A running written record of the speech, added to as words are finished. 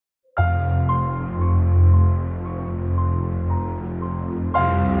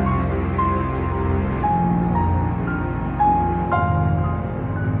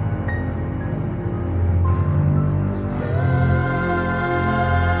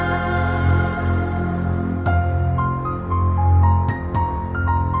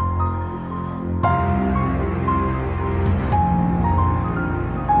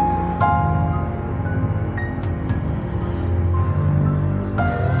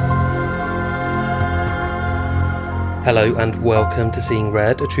Hello and welcome to Seeing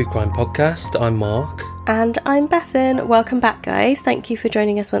Red, a true crime podcast. I'm Mark. And I'm Bethan. Welcome back, guys. Thank you for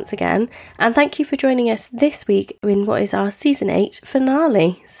joining us once again. And thank you for joining us this week in what is our Season 8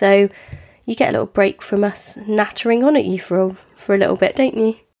 finale. So you get a little break from us nattering on at you for a little bit, don't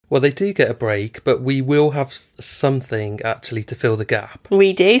you? Well, they do get a break, but we will have something actually to fill the gap.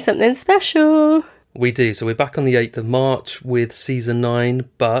 We do, something special. We do. So we're back on the 8th of March with Season 9,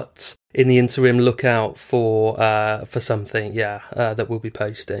 but in the interim, look out for something, that we'll be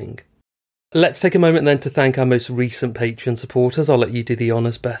posting. Let's take a moment then to thank our most recent Patreon supporters. I'll let you do the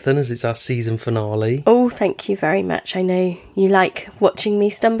honours, Bethan, as it's our season finale. Oh, thank you very much. I know you like watching me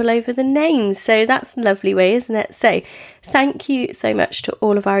stumble over the names, so that's a lovely way, isn't it? So thank you so much to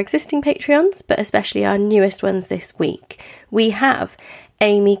all of our existing Patreons, but especially our newest ones this week. We have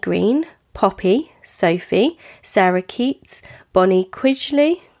Amy Green, Poppy, Sophie, Sarah Keats, Bonnie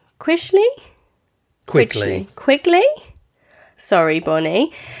Quigley? Sorry,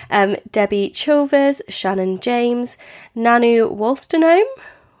 Bonnie. Debbie Chilvers, Shannon James, Nanu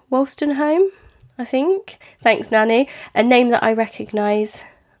Wolstenholme, I think. Thanks, Nanu. A name that I recognise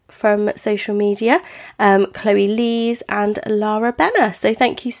from social media. Chloe Lees and Lara Benner. So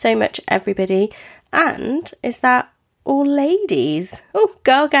thank you so much, everybody. And is that all ladies? Oh,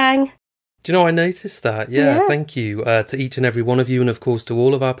 girl gang. Do you know, I noticed that. Yeah. Thank you to each and every one of you, and of course to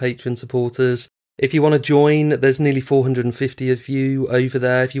all of our Patreon supporters. If you want to join, there's nearly 450 of you over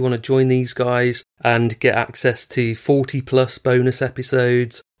there. If you want to join these guys and get access to 40 plus bonus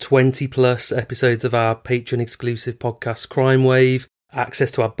episodes, 20 plus episodes of our Patreon exclusive podcast Crime Wave, access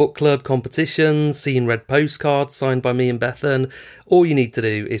to our book club competitions, Seeing Red postcards signed by me and Bethan, all you need to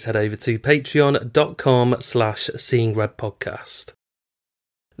do is head over to patreon.com/seeingredpodcast.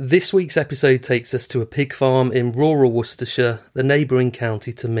 This week's episode takes us to a pig farm in rural Worcestershire, the neighbouring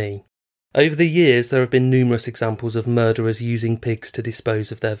county to me. Over the years, there have been numerous examples of murderers using pigs to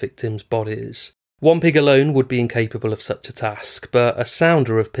dispose of their victims' bodies. One pig alone would be incapable of such a task, but a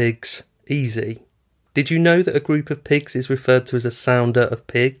sounder of pigs, easy. Did you know that a group of pigs is referred to as a sounder of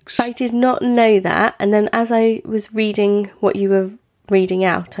pigs? I did not know that, and then as I was reading what you were reading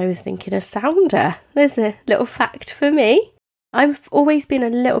out, I was thinking, a sounder? There's a little fact for me. I've always been a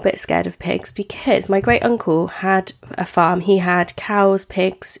little bit scared of pigs because my great uncle had a farm. He had cows,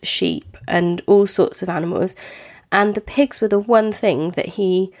 pigs, sheep and all sorts of animals. And the pigs were the one thing that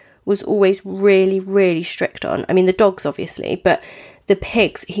he was always really, really strict on. I mean, the dogs obviously, but the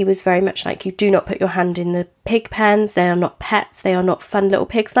pigs, he was very much like, you do not put your hand in the pig pens. They are not pets. They are not fun little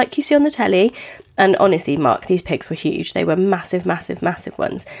pigs like you see on the telly. And honestly, Mark, these pigs were huge. They were massive, massive, massive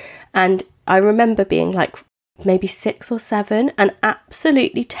ones. And I remember being like, maybe 6 or 7 and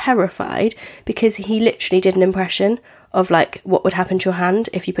absolutely terrified because he literally did an impression of like what would happen to your hand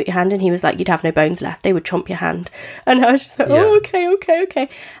if you put your hand in. He was like, you'd have no bones left, they would chomp your hand. And I was just like, oh, okay.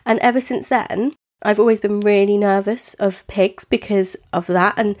 And ever since then I've always been really nervous of pigs because of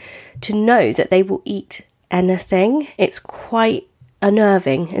that, and to know that they will eat anything, it's quite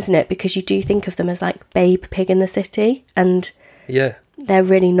unnerving, isn't it? Because you do think of them as like Babe Pig in the City, and they're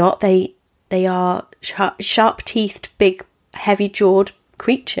really not. They are sharp-teethed, big, heavy-jawed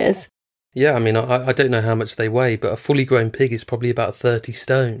creatures. Yeah, I mean, I don't know how much they weigh, but a fully grown pig is probably about 30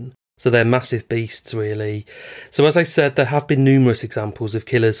 stone. So they're massive beasts, really. So as I said, there have been numerous examples of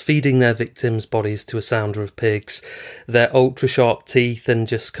killers feeding their victims' bodies to a sounder of pigs. Their ultra-sharp teeth and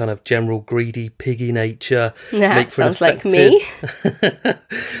just kind of general greedy piggy nature make for sounds like me.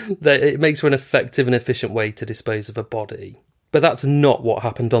 It makes for an effective and efficient way to dispose of a body. But that's not what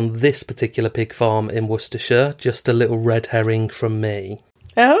happened on this particular pig farm in Worcestershire, just a little red herring from me.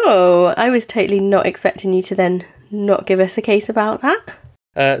 Oh, I was totally not expecting you to then not give us a case about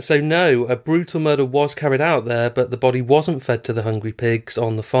that. So no, a brutal murder was carried out there, but the body wasn't fed to the hungry pigs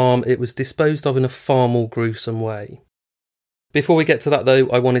on the farm. It was disposed of in a far more gruesome way. Before we get to that though,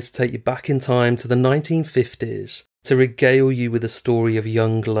 I wanted to take you back in time to the 1950s to regale you with a story of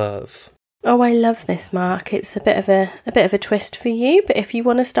young love. Oh, I love this, Mark. It's a bit of a twist for you, but if you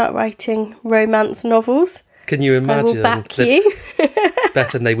want to start writing romance novels, can you imagine? I will back you.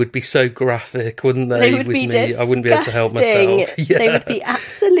 Bethan, they would be so graphic, wouldn't they? They would be disgusting. I wouldn't be able to help myself. Yeah. They would be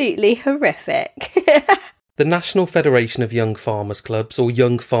absolutely horrific. The National Federation of Young Farmers Clubs, or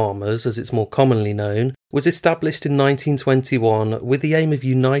Young Farmers as it's more commonly known, was established in 1921 with the aim of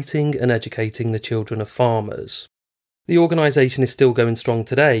uniting and educating the children of farmers. The organisation is still going strong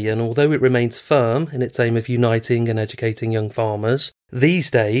today, and although it remains firm in its aim of uniting and educating young farmers,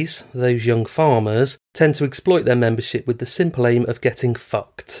 these days, those young farmers tend to exploit their membership with the simple aim of getting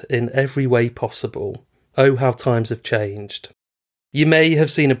fucked in every way possible. Oh, how times have changed. You may have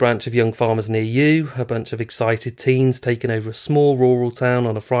seen a branch of Young Farmers near you, a bunch of excited teens taking over a small rural town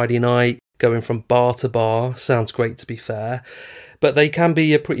on a Friday night, going from bar to bar. Sounds great, to be fair, but they can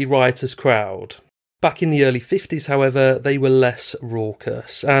be a pretty riotous crowd. Back in the early 50s, however, they were less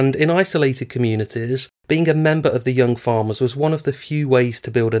raucous, and in isolated communities, being a member of the Young Farmers was one of the few ways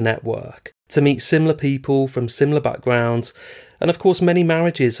to build a network, to meet similar people from similar backgrounds, and of course many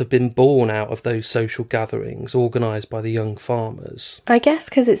marriages have been born out of those social gatherings organised by the Young Farmers. I guess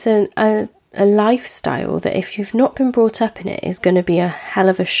because it's a lifestyle that if you've not been brought up in it is going to be a hell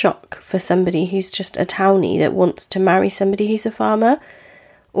of a shock for somebody who's just a townie that wants to marry somebody who's a farmer,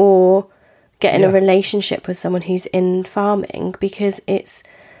 or get in a relationship with someone who's in farming, because it's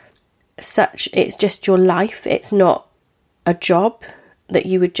just your life. It's not a job that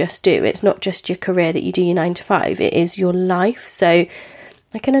you would just do. It's not just your career that you do your 9 to 5. It is your life. So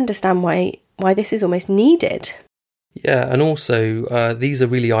I can understand why this is almost needed. Yeah, and also these are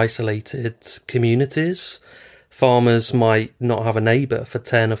really isolated communities. Farmers might not have a neighbour for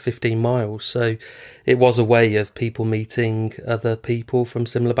 10 or 15 miles, so it was a way of people meeting other people from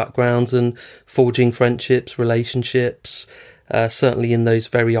similar backgrounds and forging friendships, relationships, certainly in those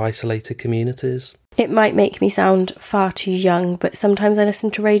very isolated communities. It might make me sound far too young, but sometimes I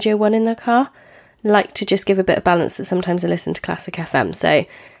listen to Radio 1 in the car. I like to just give a bit of balance that sometimes I listen to Classic FM, so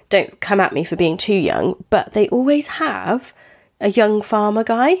don't come at me for being too young, but they always have a young farmer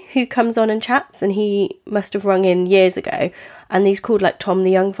guy who comes on and chats, and he must have rung in years ago, and he's called like Tom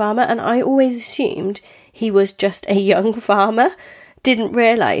the Young Farmer, and I always assumed he was just a young farmer. Didn't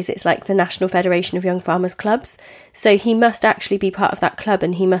realise it's like the National Federation of Young Farmers Clubs, so he must actually be part of that club,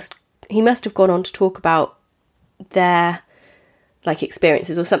 and he must have gone on to talk about their like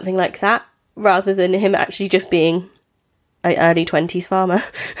experiences or something like that, rather than him actually just being an early 20s farmer.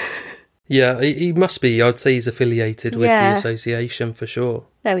 Yeah, he must be. I'd say he's affiliated with the association for sure.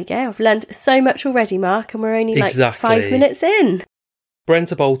 There we go. I've learned so much already, Mark, and we're only like 5 minutes in.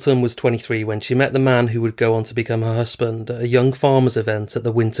 Brenda Bolton was 23 when she met the man who would go on to become her husband at a Young Farmers event at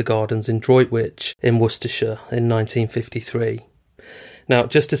the Winter Gardens in Droitwich in Worcestershire in 1953. Now,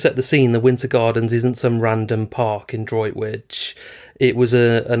 just to set the scene, the Winter Gardens isn't some random park in Droitwich. It was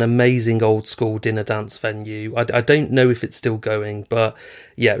an amazing old-school dinner dance venue. I don't know if it's still going, but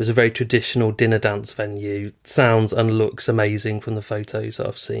yeah, it was a very traditional dinner dance venue. Sounds and looks amazing from the photos that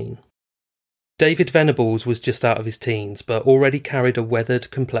I've seen. David Venables was just out of his teens, but already carried a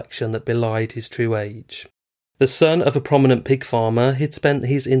weathered complexion that belied his true age. The son of a prominent pig farmer, he'd spent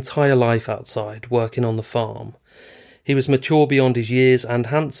his entire life outside, working on the farm. He was mature beyond his years and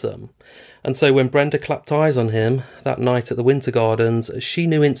handsome, and so when Brenda clapped eyes on him that night at the Winter Gardens, she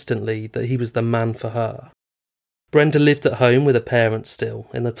knew instantly that he was the man for her. Brenda lived at home with her parents still,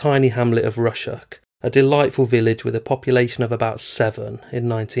 in the tiny hamlet of Rushock, a delightful village with a population of about 7 in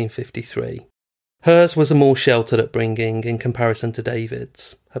 1953. Hers was a more sheltered upbringing in comparison to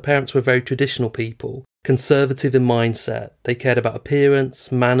David's. Her parents were very traditional people, conservative in mindset. They cared about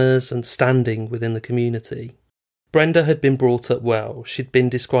appearance, manners and standing within the community. Brenda had been brought up well. She'd been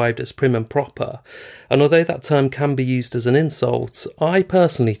described as prim and proper, and although that term can be used as an insult, I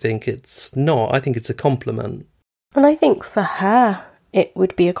personally think it's not. I think it's a compliment. And I think for her it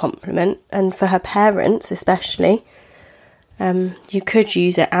would be a compliment, and for her parents especially. You could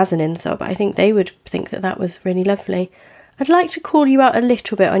use it as an insult, but I think they would think that was really lovely. I'd like to call you out a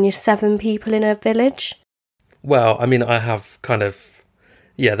little bit on your 7 people in a village. Well, I mean, I have kind of...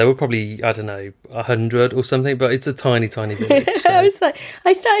 Yeah, there were probably, 100 or something, but it's a tiny, tiny village. So.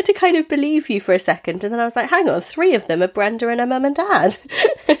 I started to kind of believe you for a second, and then I was like, hang on, 3 of them are Brenda and her mum and dad.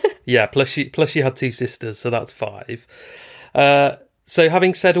 Yeah, plus she had 2 sisters, so that's 5. So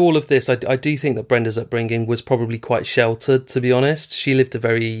having said all of this, I do think that Brenda's upbringing was probably quite sheltered, to be honest. She lived a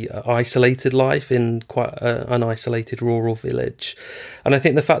very isolated life in quite an isolated rural village. And I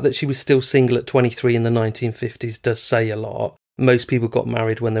think the fact that she was still single at 23 in the 1950s does say a lot. Most people got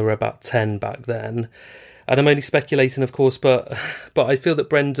married when they were about 10 back then. And I'm only speculating, of course, but I feel that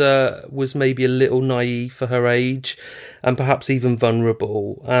Brenda was maybe a little naive for her age and perhaps even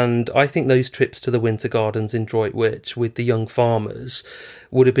vulnerable. And I think those trips to the Winter Gardens in Droitwich with the Young Farmers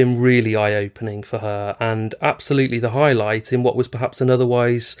would have been really eye-opening for her, and absolutely the highlight in what was perhaps an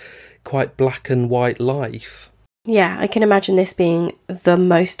otherwise quite black and white life. Yeah, I can imagine this being the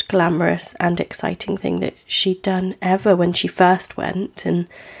most glamorous and exciting thing that she'd done ever when she first went, and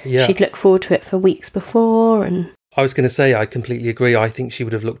she'd look forward to it for weeks before, and I was going to say, I completely agree. I think she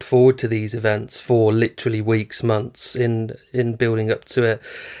would have looked forward to these events for literally weeks, months in building up to it.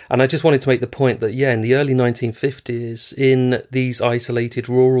 And I just wanted to make the point that, yeah, in the early 1950s, in these isolated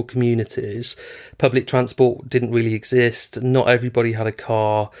rural communities, public transport didn't really exist. Not everybody had a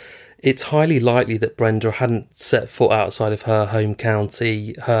car. It's highly likely that Brenda hadn't set foot outside of her home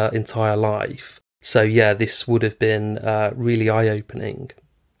county her entire life. So, yeah, this would have been really eye-opening.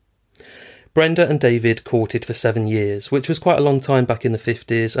 Brenda and David courted for 7 years, which was quite a long time back in the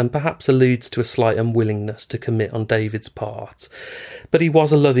 50s and perhaps alludes to a slight unwillingness to commit on David's part. But he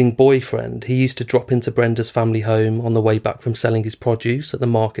was a loving boyfriend. He used to drop into Brenda's family home on the way back from selling his produce at the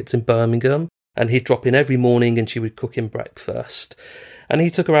markets in Birmingham, and he'd drop in every morning and she would cook him breakfast. And he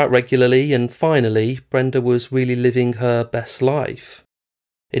took her out regularly, and finally, Brenda was really living her best life.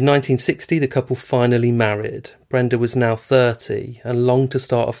 In 1960, the couple finally married. Brenda was now 30 and longed to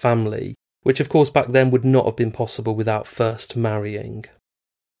start a family, which of course back then would not have been possible without first marrying.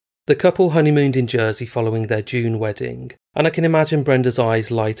 The couple honeymooned in Jersey following their June wedding, and I can imagine Brenda's eyes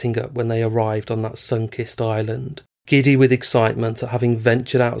lighting up when they arrived on that sun-kissed island, giddy with excitement at having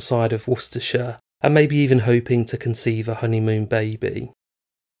ventured outside of Worcestershire and maybe even hoping to conceive a honeymoon baby.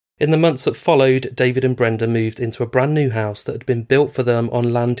 In the months that followed, David and Brenda moved into a brand new house that had been built for them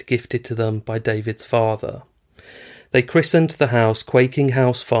on land gifted to them by David's father. They christened the house Quaking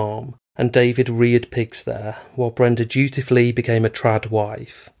House Farm, and David reared pigs there, while Brenda dutifully became a trad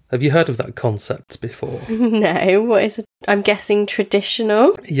wife. Have you heard of that concept before? No, what is it? I'm guessing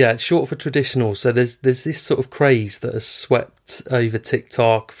traditional? Yeah, it's short for traditional. So there's this sort of craze that has swept over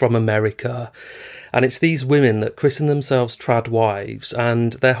TikTok from America. And it's these women that christen themselves trad wives,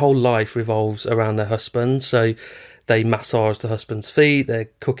 and their whole life revolves around their husbands. So they massage the husband's feet, they're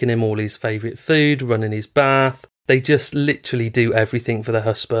cooking him all his favourite food, running his bath. They just literally do everything for their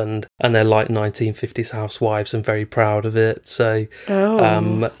husband, and they're like 1950s housewives and very proud of it. So,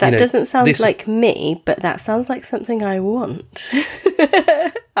 that doesn't sound like me, but that sounds like something I want.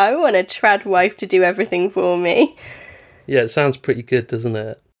 I want a trad wife to do everything for me. Yeah, it sounds pretty good, doesn't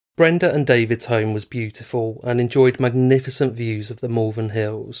it? Brenda and David's home was beautiful and enjoyed magnificent views of the Malvern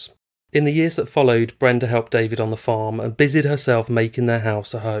Hills. In the years that followed, Brenda helped David on the farm and busied herself making their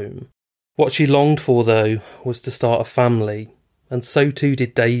house a home. What she longed for, though, was to start a family, and so too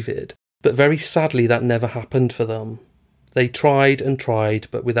did David, but very sadly that never happened for them. They tried and tried,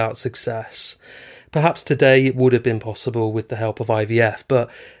 but without success. Perhaps today it would have been possible with the help of IVF,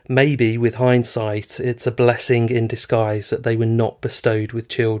 but maybe, with hindsight, it's a blessing in disguise that they were not bestowed with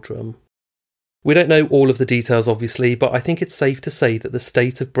children. We don't know all of the details, obviously, but I think it's safe to say that the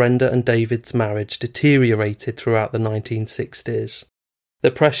state of Brenda and David's marriage deteriorated throughout the 1960s. The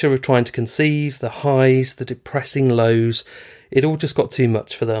pressure of trying to conceive, the highs, the depressing lows, it all just got too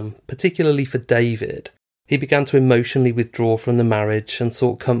much for them, particularly for David. He began to emotionally withdraw from the marriage and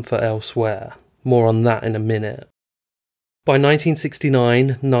sought comfort elsewhere. More on that in a minute. By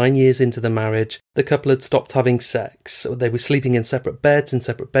 1969, 9 years into the marriage, the couple had stopped having sex. They were sleeping in separate beds, in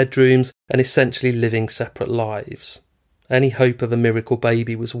separate bedrooms, and essentially living separate lives. Any hope of a miracle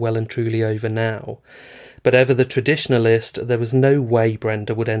baby was well and truly over now. But ever the traditionalist, there was no way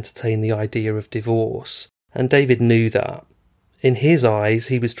Brenda would entertain the idea of divorce, and David knew that. In his eyes,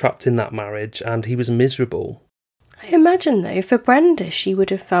 he was trapped in that marriage, and he was miserable. I imagine, though, for Brenda, she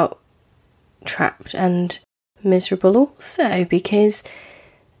would have felt trapped and miserable also, because,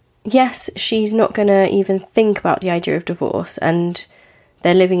 yes, she's not going to even think about the idea of divorce, and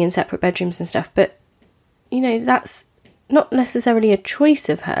they're living in separate bedrooms and stuff, but, you know, that's not necessarily a choice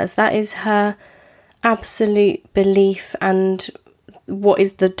of hers. That is her absolute belief and what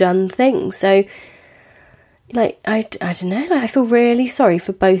is the done thing. So, like, I don't know, like, I feel really sorry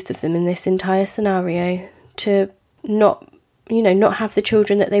for both of them in this entire scenario, to not have the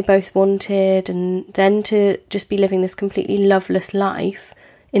children that they both wanted, and then to just be living this completely loveless life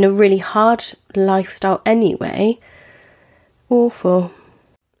in a really hard lifestyle anyway. Awful.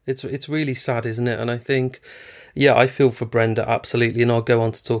 It's really sad, isn't it? And I think, yeah, I feel for Brenda, absolutely, and I'll go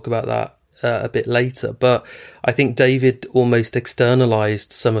on to talk about that a bit later, but I think David almost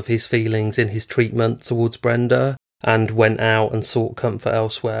externalised some of his feelings in his treatment towards Brenda and went out and sought comfort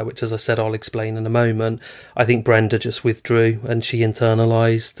elsewhere, which, as I said, I'll explain in a moment. I think Brenda just withdrew and she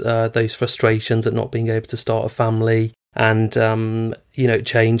internalised those frustrations at not being able to start a family, and it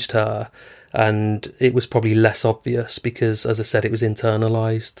changed her, and it was probably less obvious because, as I said, it was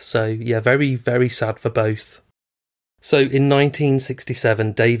internalised. So yeah, very, very sad for both. So in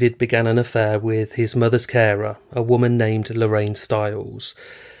 1967, David began an affair with his mother's carer, a woman named Lorraine Stiles.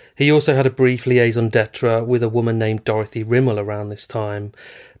 He also had a brief liaison d'etre with a woman named Dorothy Rimmel around this time,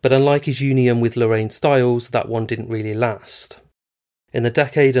 but unlike his union with Lorraine Stiles, that one didn't really last. In the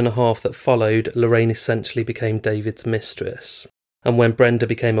decade and a half that followed, Lorraine essentially became David's mistress, and when Brenda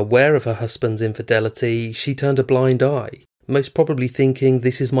became aware of her husband's infidelity, she turned a blind eye, most probably thinking,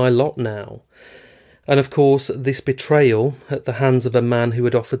 this is my lot now. And of course, this betrayal at the hands of a man who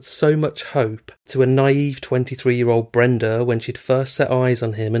had offered so much hope to a naive 23-year-old Brenda when she'd first set eyes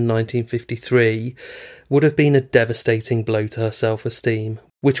on him in 1953 would have been a devastating blow to her self-esteem,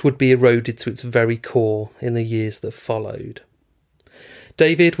 which would be eroded to its very core in the years that followed.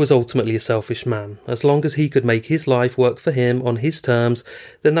 David was ultimately a selfish man. As long as he could make his life work for him on his terms,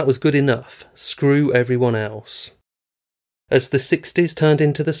 then that was good enough. Screw everyone else. As the 60s turned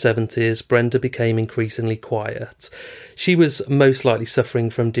into the 70s, Brenda became increasingly quiet. She was most likely suffering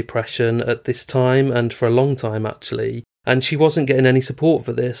from depression at this time, and for a long time actually, and she wasn't getting any support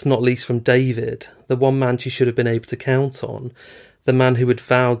for this, not least from David, the one man she should have been able to count on, the man who had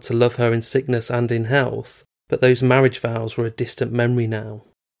vowed to love her in sickness and in health, but those marriage vows were a distant memory now.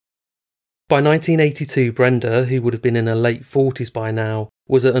 By 1982, Brenda, who would have been in her late 40s by now,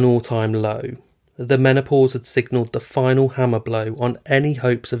 was at an all-time low. The menopause had signalled the final hammer blow on any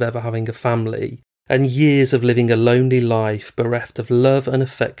hopes of ever having a family, and years of living a lonely life bereft of love and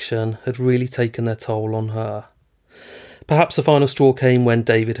affection had really taken their toll on her. Perhaps the final straw came when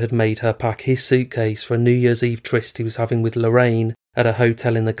David had made her pack his suitcase for a New Year's Eve tryst he was having with Lorraine at a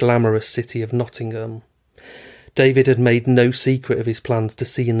hotel in the glamorous city of Nottingham. David had made no secret of his plans to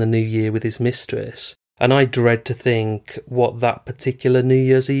see in the new year with his mistress, and I dread to think what that particular New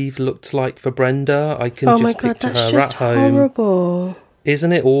Year's Eve looked like for Brenda. I can just picture her at home. Horrible.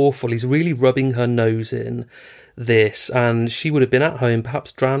 Isn't it awful? He's really rubbing her nose in this, and she would have been at home,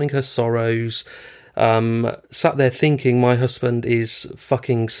 perhaps drowning her sorrows, sat there thinking, my husband is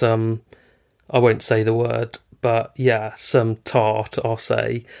fucking some, I won't say the word, but yeah, some tart, I'll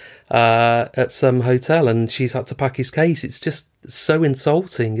say, at some hotel, and she's had to pack his case. It's just so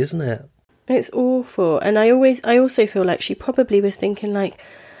insulting, isn't it? It's awful. And I also feel like she probably was thinking like,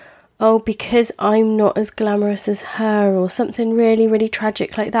 oh, because I'm not as glamorous as her, or something really, really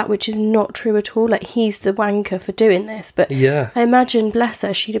tragic like that, which is not true at all. Like, he's the wanker for doing this. But yeah, I imagine, bless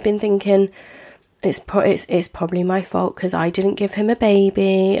her, she'd have been thinking, it's probably my fault because I didn't give him a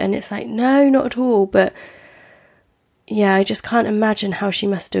baby. And it's like, no, not at all. But yeah, I just can't imagine how she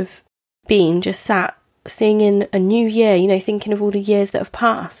must have been just sat seeing in a new year, you know, thinking of all the years that have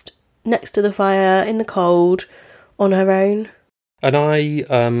passed, next to the fire, in the cold, on her own. And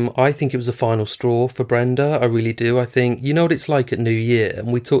I think it was the final straw for Brenda. I really do. I think, you know what it's like at New Year, and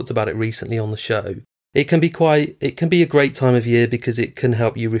we talked about it recently on the show. It can be a great time of year because it can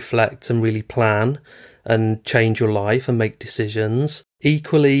help you reflect and really plan and change your life and make decisions.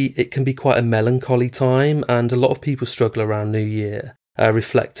 Equally, it can be quite a melancholy time, and a lot of people struggle around New Year,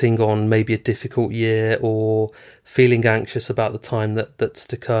 reflecting on maybe a difficult year or feeling anxious about the time that's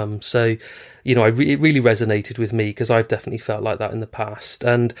to come. So, you know, it really resonated with me because I've definitely felt like that in the past.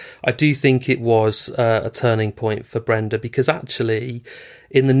 And I do think it was a turning point for Brenda because actually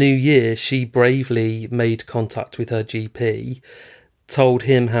in the new year, she bravely made contact with her GP, told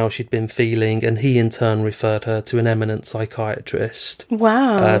him how she'd been feeling, and he in turn referred her to an eminent psychiatrist.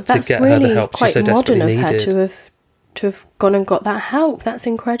 Wow, that's to get really her the help quite she so modern desperately of her needed. to have gone and got that help. That's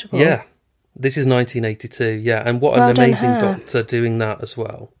incredible. Yeah, this is 1982, yeah, and what well an amazing done her. doctor doing that as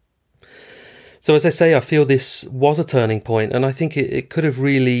well. So as I say, I feel this was a turning point, and I think it could have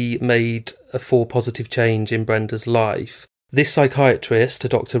really made a full positive change in Brenda's life. This psychiatrist,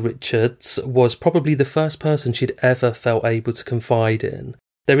 Dr. Richards, was probably the first person she'd ever felt able to confide in.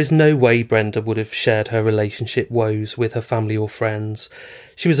 There is no way Brenda would have shared her relationship woes with her family or friends.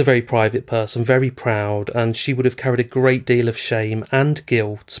 She was a very private person, very proud, and she would have carried a great deal of shame and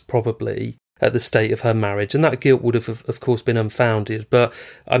guilt, probably, at the state of her marriage. And that guilt would have, of course, been unfounded, but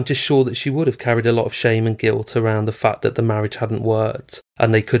I'm just sure that she would have carried a lot of shame and guilt around the fact that the marriage hadn't worked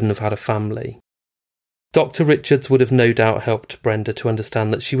and they couldn't have had a family. Dr. Richards would have no doubt helped Brenda to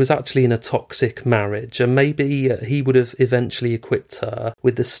understand that she was actually in a toxic marriage, and maybe he would have eventually equipped her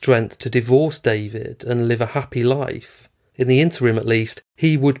with the strength to divorce David and live a happy life. In the interim, at least,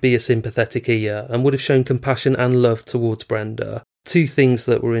 he would be a sympathetic ear and would have shown compassion and love towards Brenda, two things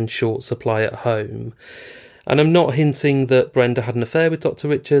that were in short supply at home. And I'm not hinting that Brenda had an affair with Dr.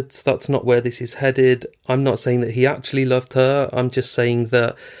 Richards. That's not where this is headed. I'm not saying that he actually loved her. I'm just saying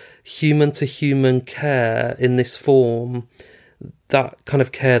that human-to-human care in this form, that kind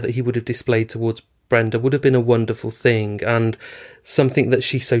of care that he would have displayed towards Brenda would have been a wonderful thing and something that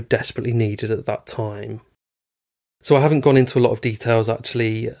she so desperately needed at that time. So I haven't gone into a lot of details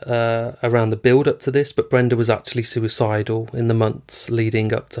actually around the build up to this, but Brenda was actually suicidal in the months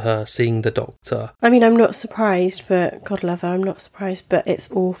leading up to her seeing the doctor. I mean, I'm not surprised, but God love her, I'm not surprised, but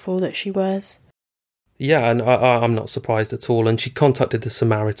it's awful that she was. Yeah, and I'm not surprised at all. And she contacted the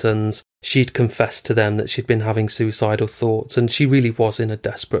Samaritans. She'd confessed to them that she'd been having suicidal thoughts, and she really was in a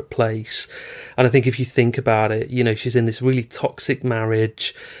desperate place. And I think if you think about it, you know, she's in this really toxic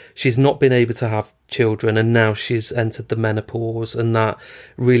marriage. She's not been able to have children, and now she's entered the menopause, and that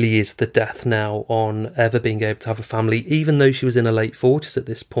really is the death knell on ever being able to have a family. Even though she was in her late 40s at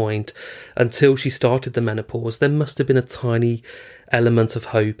this point, until she started the menopause, there must have been a tiny element of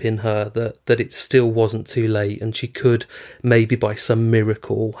hope in her that it still wasn't too late, and she could maybe by some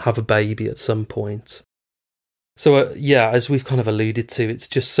miracle have a baby at some point. So yeah, as we've kind of alluded to, it's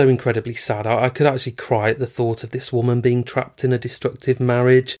just so incredibly sad. I could actually cry at the thought of this woman being trapped in a destructive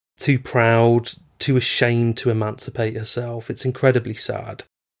marriage, too proud, too ashamed to emancipate herself. It's incredibly sad.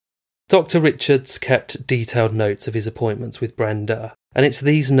 Dr. Richards kept detailed notes of his appointments with Brenda, and it's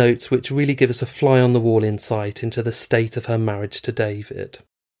these notes which really give us a fly-on-the-wall insight into the state of her marriage to David.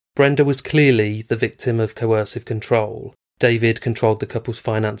 Brenda was clearly the victim of coercive control. David controlled the couple's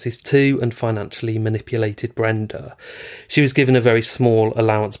finances too and financially manipulated Brenda. She was given a very small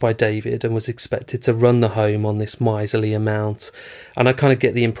allowance by David and was expected to run the home on this miserly amount. And I kind of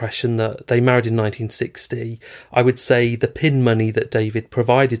get the impression that they married in 1960. I would say the pin money that David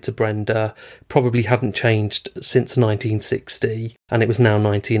provided to Brenda probably hadn't changed since 1960, and it was now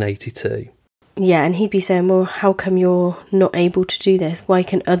 1982. Yeah, and he'd be saying, well, how come you're not able to do this? Why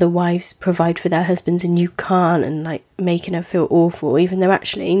can other wives provide for their husbands and you can't? And like making her feel awful, even though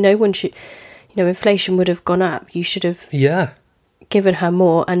actually no one should, you know, inflation would have gone up. You should have given her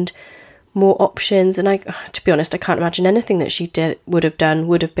more and more options. And to be honest, I can't imagine anything that she would have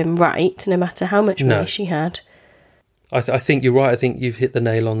been right, no matter how much money she had. I think you're right. I think you've hit the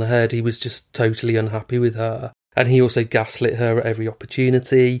nail on the head. He was just totally unhappy with her. And he also gaslit her at every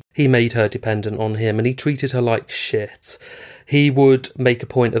opportunity. He made her dependent on him, and he treated her like shit. He would make a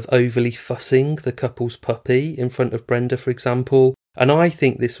point of overly fussing the couple's puppy in front of Brenda, for example. And I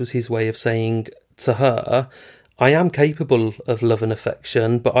think this was his way of saying to her, I am capable of love and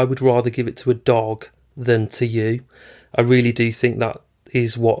affection, but I would rather give it to a dog than to you. I really do think that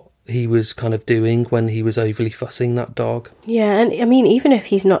is what he was kind of doing when he was overly fussing that dog. Yeah, and I mean, even if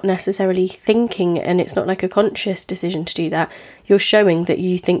he's not necessarily thinking and it's not like a conscious decision to do that, you're showing that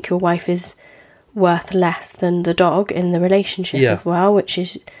you think your wife is worth less than the dog in the relationship as well, which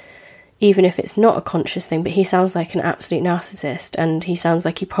is, even if it's not a conscious thing, but he sounds like an absolute narcissist, and he sounds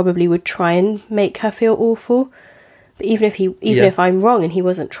like he probably would try and make her feel awful. But even if I'm wrong and he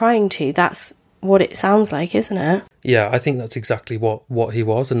wasn't trying to, that's what it sounds like, isn't it? Yeah, I think that's exactly what he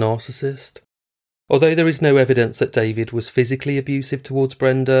was, a narcissist. Although there is no evidence that David was physically abusive towards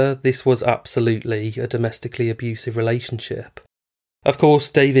Brenda, this was absolutely a domestically abusive relationship. Of course,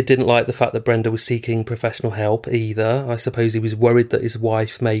 David didn't like the fact that Brenda was seeking professional help either. I suppose he was worried that his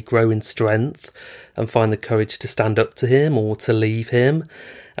wife may grow in strength and find the courage to stand up to him or to leave him.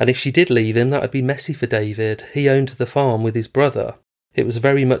 And if she did leave him, that would be messy for David. He owned the farm with his brother. It was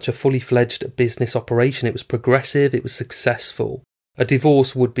very much a fully fledged business operation. It was progressive, it was successful. A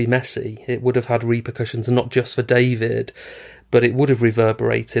divorce would be messy. It would have had repercussions not just for David, but it would have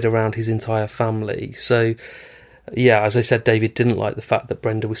reverberated around his entire family. So, yeah, as I said, David didn't like the fact that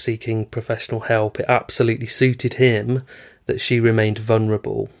Brenda was seeking professional help. It absolutely suited him that she remained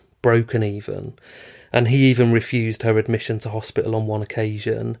vulnerable, broken even. And he even refused her admission to hospital on one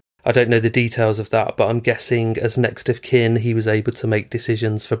occasion. I don't know the details of that, but I'm guessing as next of kin, he was able to make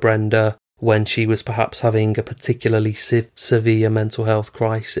decisions for Brenda when she was perhaps having a particularly severe mental health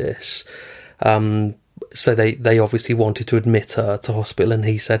crisis. So they obviously wanted to admit her to hospital, and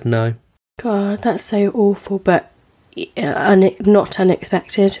he said no. God, that's so awful, but not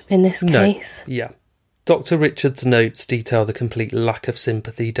unexpected in this case. No. Yeah. Dr. Richards' notes detail the complete lack of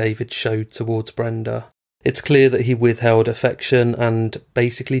sympathy David showed towards Brenda. It's clear that he withheld affection and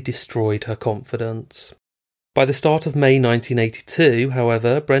basically destroyed her confidence. By the start of May 1982,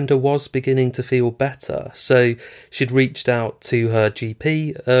 however, Brenda was beginning to feel better, so she'd reached out to her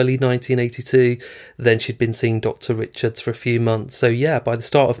GP early 1982, then she'd been seeing Dr. Richards for a few months. So yeah, by the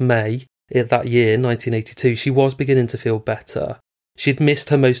start of May that year, 1982, she was beginning to feel better. She'd missed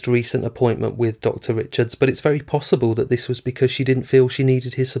her most recent appointment with Dr. Richards, but it's very possible that this was because she didn't feel she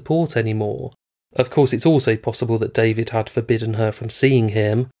needed his support anymore. Of course, it's also possible that David had forbidden her from seeing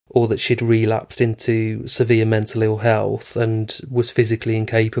him, or that she'd relapsed into severe mental ill health and was physically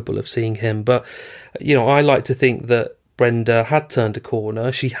incapable of seeing him. But, you know, I like to think that Brenda had turned a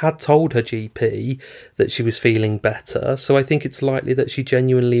corner. She had told her GP that she was feeling better, so I think it's likely that she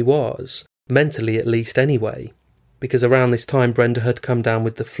genuinely was, mentally at least anyway, because around this time Brenda had come down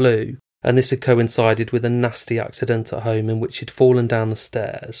with the flu, and this had coincided with a nasty accident at home in which she'd fallen down the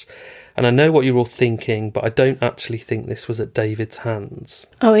stairs. And I know what you're all thinking, but I don't actually think this was at David's hands.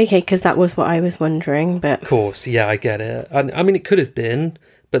 Oh, okay, because that was what I was wondering, but... Of course, yeah, I get it. I mean, it could have been,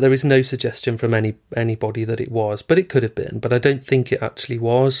 but there is no suggestion from anybody that it was. But it could have been, but I don't think it actually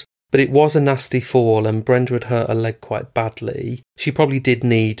was. But it was a nasty fall, and Brenda had hurt her leg quite badly. She probably did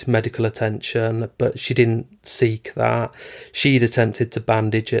need medical attention, but she didn't seek that. She'd attempted to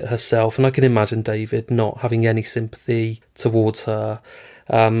bandage it herself, and I can imagine David not having any sympathy towards her.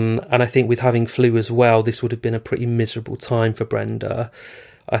 And I think with having flu as well, this would have been a pretty miserable time for Brenda.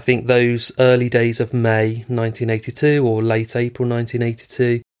 I think those early days of May 1982 or late April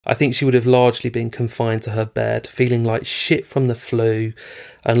 1982, I think she would have largely been confined to her bed, feeling like shit from the flu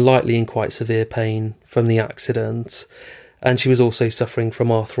and likely in quite severe pain from the accident. And she was also suffering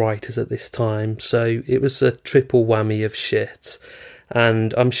from arthritis at this time, so it was a triple whammy of shit.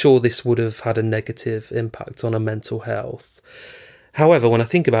 And I'm sure this would have had a negative impact on her mental health. However, when I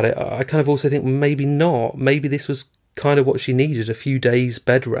think about it, I kind of also think maybe not. Maybe this was kind of what she needed, a few days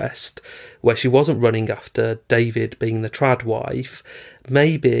bed rest where she wasn't running after David being the trad wife.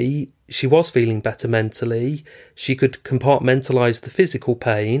 Maybe she was feeling better mentally. She could compartmentalise the physical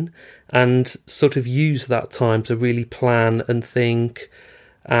pain and sort of use that time to really plan and think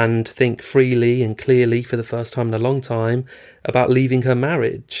freely and clearly for the first time in a long time about leaving her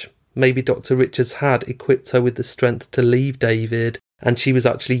marriage. Maybe Dr. Richards had equipped her with the strength to leave David, and she was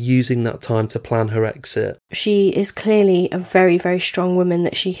actually using that time to plan her exit. She is clearly a very, very strong woman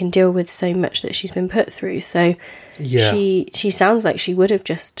that she can deal with so much that she's been put through. So yeah. She sounds like she would have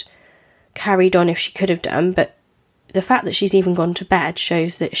just carried on if she could have done. But the fact that she's even gone to bed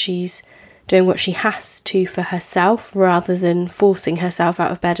shows that she's doing what she has to for herself rather than forcing herself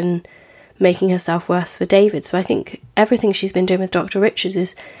out of bed and making herself worse for David. So I think everything she's been doing with Dr. Richards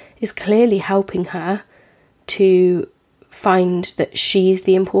is clearly helping her to find that she's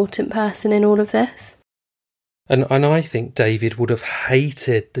the important person in all of this. And I think David would have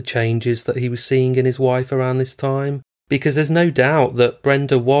hated the changes that he was seeing in his wife around this time, because there's no doubt that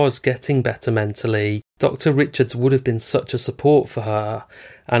Brenda was getting better mentally. Dr. Richards would have been such a support for her,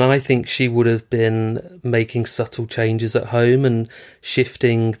 and I think she would have been making subtle changes at home and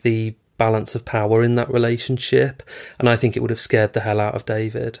shifting the balance of power in that relationship, and I think it would have scared the hell out of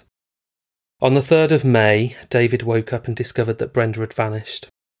David. On the 3rd of May, David woke up and discovered that Brenda had vanished.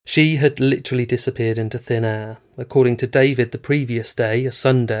 She had literally disappeared into thin air. According to David, the previous day, a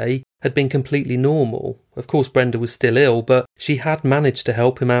Sunday, had been completely normal. Of course, Brenda was still ill, but she had managed to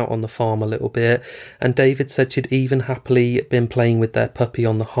help him out on the farm a little bit, and David said she'd even happily been playing with their puppy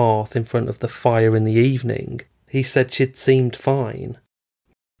on the hearth in front of the fire in the evening. He said she'd seemed fine.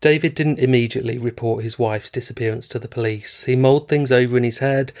 David didn't immediately report his wife's disappearance to the police. He mulled things over in his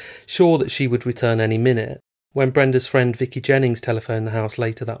head, sure that she would return any minute. When Brenda's friend Vicky Jennings telephoned the house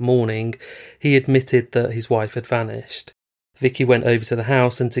later that morning, he admitted that his wife had vanished. Vicky went over to the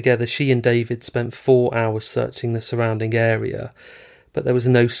house, and together she and David spent 4 hours searching the surrounding area, but there was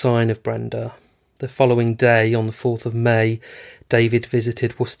no sign of Brenda. The following day, on the 4th of May, David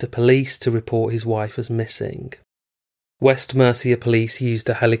visited Worcester Police to report his wife as missing. West Mercia Police used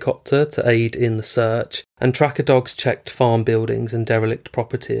a helicopter to aid in the search, and tracker dogs checked farm buildings and derelict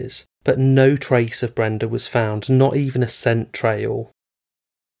properties, but no trace of Brenda was found, not even a scent trail.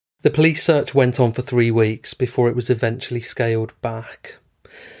 The police search went on for 3 weeks before it was eventually scaled back.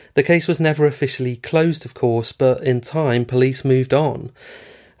 The case was never officially closed, of course, but in time police moved on,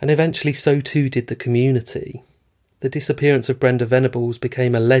 and eventually so too did the community. The disappearance of Brenda Venables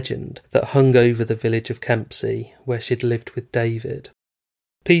became a legend that hung over the village of Kempsey, where she'd lived with David.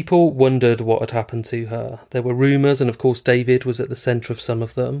 People wondered what had happened to her. There were rumours, and of course David was at the centre of some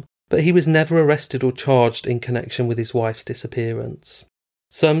of them, but he was never arrested or charged in connection with his wife's disappearance.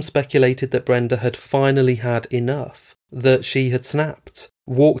 Some speculated that Brenda had finally had enough, that she had snapped,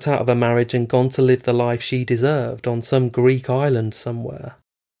 walked out of a marriage and gone to live the life she deserved on some Greek island somewhere.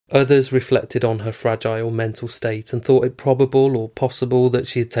 Others reflected on her fragile mental state and thought it probable or possible that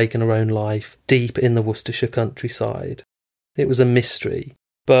she had taken her own life deep in the Worcestershire countryside. It was a mystery,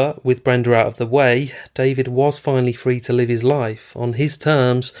 but with Brenda out of the way, David was finally free to live his life on his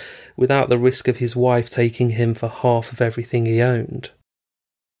terms without the risk of his wife taking him for half of everything he owned.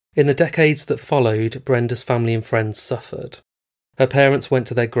 In the decades that followed, Brenda's family and friends suffered. Her parents went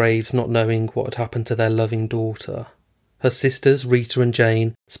to their graves not knowing what had happened to their loving daughter. Her sisters, Rita and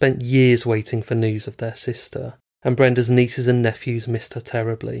Jane, spent years waiting for news of their sister. and Brenda's nieces and nephews missed her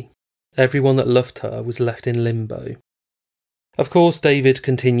terribly. Everyone that loved her was left in limbo. Of course, David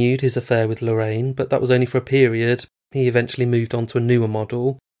continued his affair with Lorraine, but that was only for a period. He eventually moved on to a newer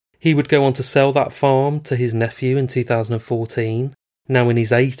model. He would go on to sell that farm to his nephew in 2014. Now in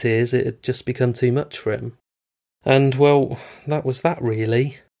his 80s, it had just become too much for him. And, well, that was that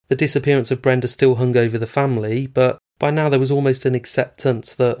really. The disappearance of Brenda still hung over the family, but by now there was almost an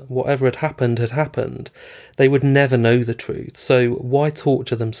acceptance that whatever had happened. They would never know the truth, so why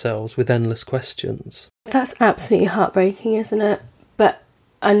torture themselves with endless questions? That's absolutely heartbreaking, isn't it? But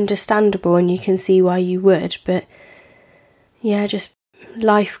understandable, and you can see why you would, but yeah, just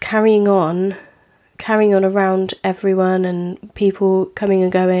life carrying on around everyone and people coming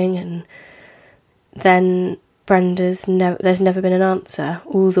and going, and then there's never been an answer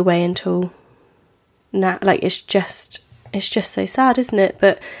all the way until now. Like, it's just so sad, isn't it?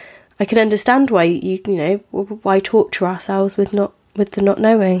 But I can understand why why torture ourselves with the not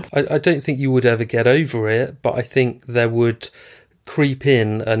knowing. I don't think you would ever get over it, but I think there would creep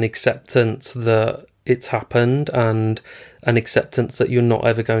in an acceptance that it's happened and an acceptance that you're not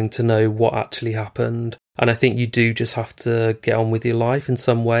ever going to know what actually happened. And I think you do just have to get on with your life in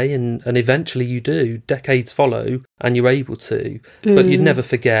some way, and eventually you do. Decades follow and you're able to, but you'd never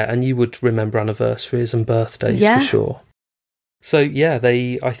forget, and you would remember anniversaries and birthdays for sure. So yeah,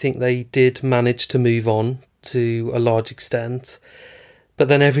 I think they did manage to move on to a large extent, but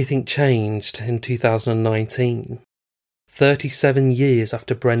then everything changed in 2019. 37 years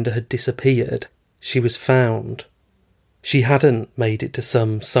after Brenda had disappeared, she was found. She hadn't made it to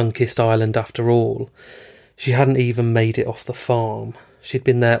some sun-kissed island after all. She hadn't even made it off the farm. She'd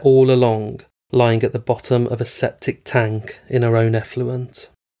been there all along, lying at the bottom of a septic tank in her own effluent.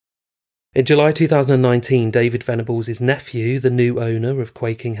 In July 2019, David Venables' nephew, the new owner of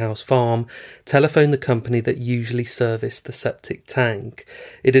Quaking House Farm, telephoned the company that usually serviced the septic tank.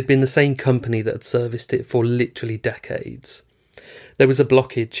 It had been the same company that had serviced it for literally decades. There was a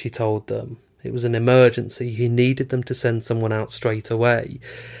blockage, he told them. It was an emergency. He needed them to send someone out straight away.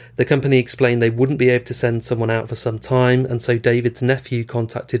 The company explained they wouldn't be able to send someone out for some time, and so David's nephew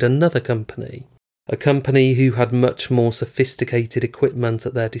contacted another company. A company who had much more sophisticated equipment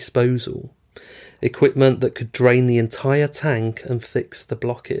at their disposal. Equipment that could drain the entire tank and fix the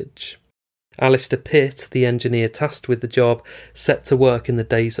blockage. Alistair Pitt, the engineer tasked with the job, set to work in the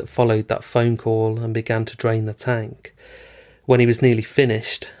days that followed that phone call and began to drain the tank. When he was nearly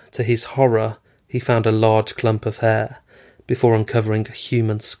finished, to his horror, he found a large clump of hair, before uncovering a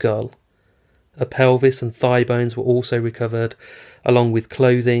human skull. A pelvis and thigh bones were also recovered, along with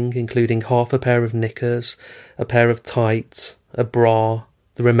clothing, including half a pair of knickers, a pair of tights, a bra,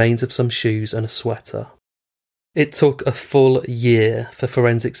 the remains of some shoes and a sweater. It took a full year for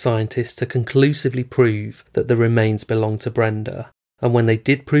forensic scientists to conclusively prove that the remains belonged to Brenda, and when they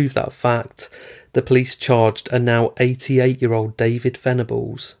did prove that fact, the police charged a now 88-year-old David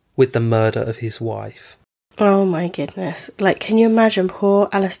Venables with the murder of his wife. Oh my goodness. Like, can you imagine poor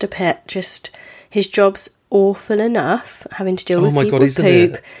Alistair Pitt, just his job's awful enough, having to deal with people's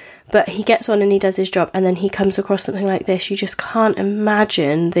poop, but he gets on and he does his job, and then he comes across something like this. You just can't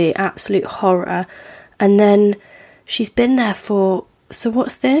imagine the absolute horror. And then she's been there for, so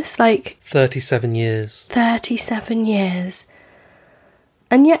what's this? Like 37 years. 37 years.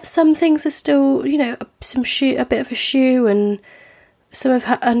 And yet some things are still, a bit of a shoe and some of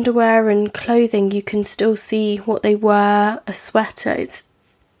her underwear and clothing, you can still see what they were, a sweater. It's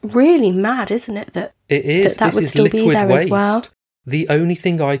really mad, isn't it? That it is. That would still be there waste. As well. The only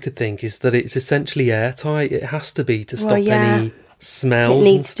thing I could think is that it's essentially airtight. It has to be to stop any smells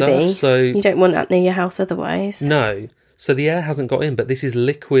and stuff. It needs to be. So you don't want that near your house otherwise. No. So the air hasn't got in, but this is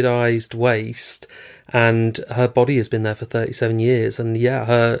liquidized waste, and her body has been there for 37 years, and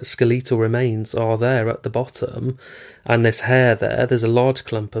her skeletal remains are there at the bottom, and there's hair there, there's a large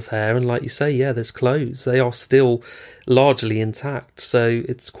clump of hair, and like you say, there's clothes. They are still largely intact, so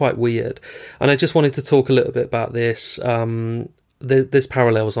it's quite weird. And I just wanted to talk a little bit about this. There's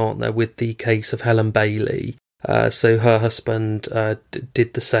parallels, aren't there, with the case of Helen Bailey. So her husband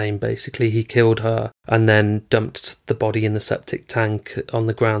did the same, basically. He killed her and then dumped the body in the septic tank on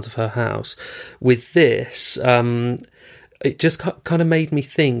the grounds of her house. With this, it just kind of made me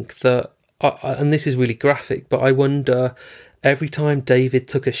think that, and this is really graphic, but I wonder, every time David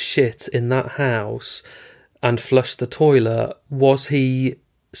took a shit in that house and flushed the toilet, was he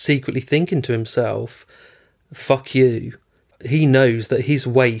secretly thinking to himself, fuck you? He knows that his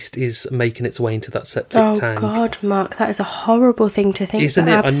waste is making its way into that septic tank. Oh God, Mark, that is a horrible thing to think. Isn't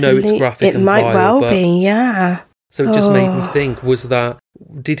it? I know it's graphic and vile, might well be, yeah. So it just made me think,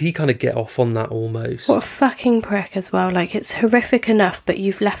 did he kind of get off on that almost? What a fucking prick as well. Like, it's horrific enough, but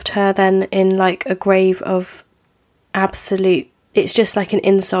you've left her then in, like, a grave of absolute... It's just like an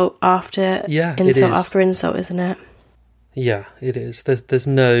insult after insult after insult, isn't it? Yeah, it is. There's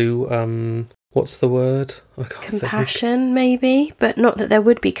no... what's the word? I can't compassion, maybe? But not that there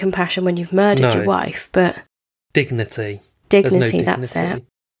would be compassion when you've murdered your wife, but... Dignity. Dignity, that's it.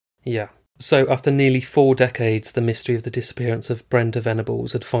 Yeah. So after nearly 4 decades, the mystery of the disappearance of Brenda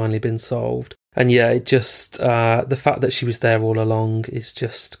Venables had finally been solved. And yeah, it just, the fact that she was there all along is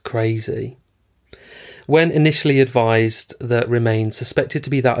just crazy. When initially advised that remains suspected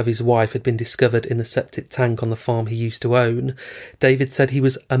to be that of his wife had been discovered in a septic tank on the farm he used to own, David said he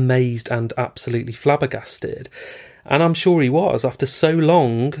was amazed and absolutely flabbergasted. And I'm sure he was. After so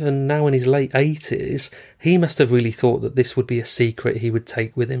long, and now in his late 80s, he must have really thought that this would be a secret he would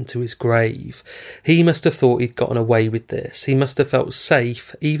take with him to his grave. He must have thought he'd gotten away with this. He must have felt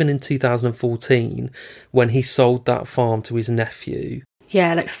safe, even in 2014, when he sold that farm to his nephew.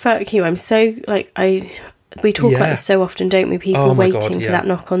 Yeah, like, fuck you. I'm so, like, we talk about this so often, don't we? People waiting for that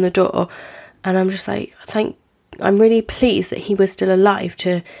knock on the door. And I'm just like, I'm really pleased that he was still alive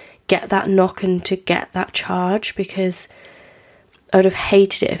to get that knock and to get that charge, because I would have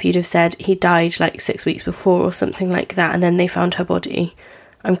hated it if you'd have said he died like 6 weeks before or something like that, and then they found her body.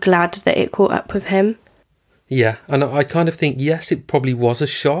 I'm glad that it caught up with him. Yeah, and I kind of think, yes, it probably was a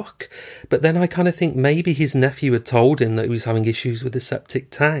shock, but then I kind of think maybe his nephew had told him that he was having issues with the septic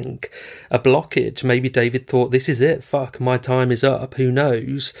tank, a blockage. Maybe David thought, this is it, fuck, my time is up, who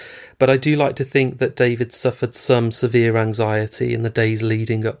knows? But I do like to think that David suffered some severe anxiety in the days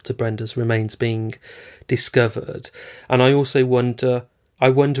leading up to Brenda's remains being discovered. And I also wonder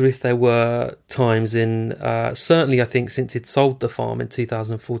if there were times in, certainly I think since he'd sold the farm in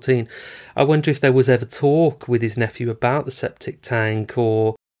 2014, I wonder if there was ever talk with his nephew about the septic tank,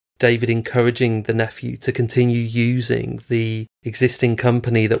 or David encouraging the nephew to continue using the existing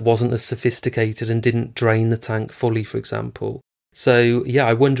company that wasn't as sophisticated and didn't drain the tank fully, for example. So, yeah,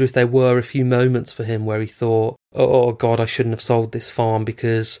 I wonder if there were a few moments for him where he thought, oh God, I shouldn't have sold this farm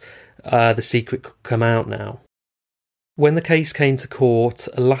because the secret could come out now. When the case came to court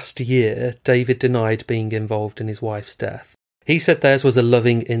last year, David denied being involved in his wife's death. He said theirs was a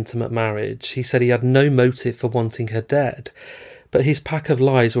loving, intimate marriage. He said he had no motive for wanting her dead. But his pack of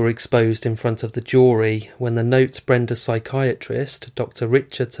lies were exposed in front of the jury when the notes Brenda's psychiatrist, Dr.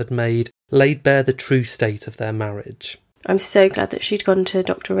 Richards, had made laid bare the true state of their marriage. I'm so glad that she'd gone to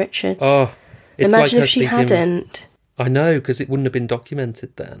Dr. Richards. Oh, it's imagine like if she hadn't. I know, because it wouldn't have been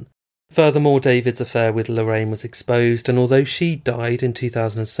documented then. Furthermore, David's affair with Lorraine was exposed, and although she died in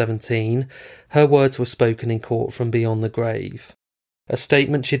 2017, her words were spoken in court from beyond the grave. A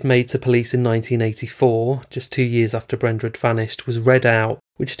statement she'd made to police in 1984, just 2 years after Brenda had vanished, was read out,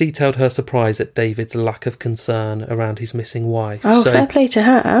 which detailed her surprise at David's lack of concern around his missing wife. Oh, fair play to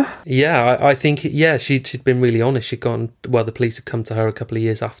her. Yeah, I think, she'd been really honest. The police had come to her a couple of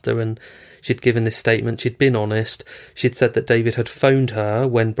years after, and she'd given this statement. She'd been honest. She'd said that David had phoned her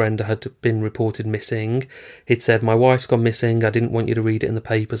when Brenda had been reported missing. He'd said, my wife's gone missing. I didn't want you to read it in the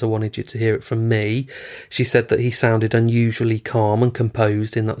papers. I wanted you to hear it from me. She said that he sounded unusually calm and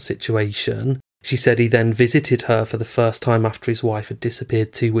composed in that situation. She said he then visited her for the first time after his wife had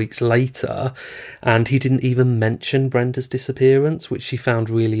disappeared 2 weeks later, and he didn't even mention Brenda's disappearance, which she found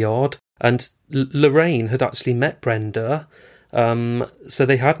really odd. And Lorraine had actually met Brenda, so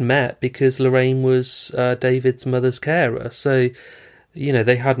they had met because Lorraine was David's mother's carer. So,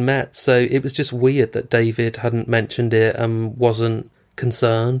 they had met. So it was just weird that David hadn't mentioned it and wasn't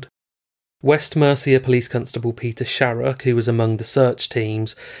concerned. West Mercia Police Constable Peter Sharrock, who was among the search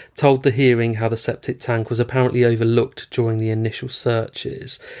teams, told the hearing how the septic tank was apparently overlooked during the initial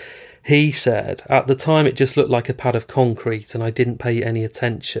searches. He said, at the time it just looked like a pad of concrete and I didn't pay any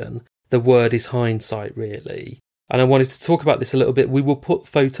attention. The word is hindsight, really. And I wanted to talk about this a little bit. We will put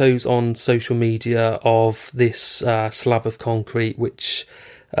photos on social media of this slab of concrete which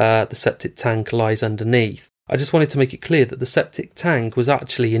the septic tank lies underneath. I just wanted to make it clear that the septic tank was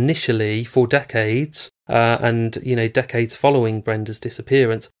actually initially, for decades, and decades following Brenda's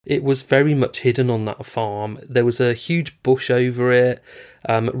disappearance, it was very much hidden on that farm. There was a huge bush over it,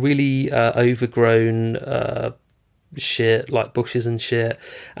 really overgrown shit, like bushes and shit.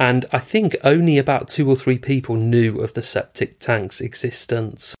 And I think only about 2 or 3 people knew of the septic tank's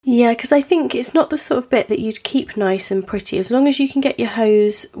existence. Yeah, because I think it's not the sort of bit that you'd keep nice and pretty. As long as you can get your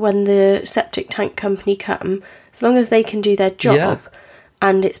hose when the septic tank company come, as long as they can do their job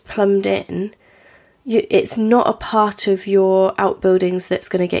and it's plumbed in, it's not a part of your outbuildings that's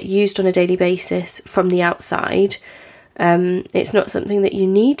going to get used on a daily basis from the outside. It's not something that you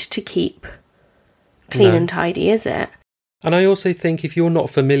need to keep clean and tidy, is it? And I also think if you're not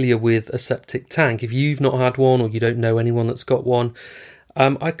familiar with a septic tank, if you've not had one or you don't know anyone that's got one,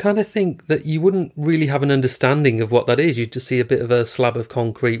 I kind of think that you wouldn't really have an understanding of what that is. You'd just see a bit of a slab of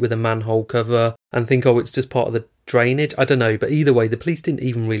concrete with a manhole cover and think, oh, it's just part of the drainage. I don't know. But either way, the police didn't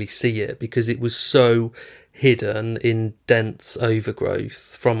even really see it because it was so hidden in dense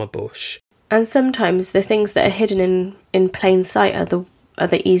overgrowth from a bush. And sometimes the things that are hidden in plain sight are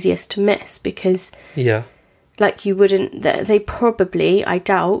the easiest to miss because, like you wouldn't, they probably, I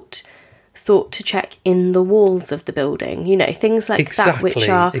doubt, thought to check in the walls of the building, you know, things like that, which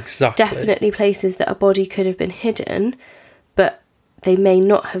are definitely places that a body could have been hidden, but they may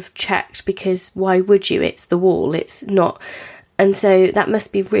not have checked because why would you? It's the wall, it's not. And so that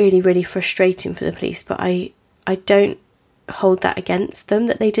must be really, really frustrating for the police, but I don't hold that against them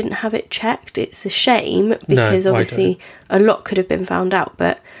that they didn't have it checked. It's a shame because obviously a lot could have been found out,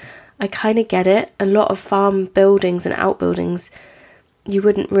 but I kind of get it. A lot of farm buildings and outbuildings, you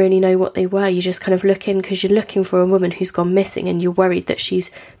wouldn't really know what they were. You just kind of look in because you're looking for a woman who's gone missing and you're worried that she's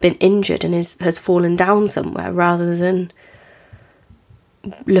been injured and has fallen down somewhere rather than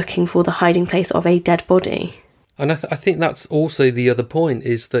looking for the hiding place of a dead body. And I think that's also the other point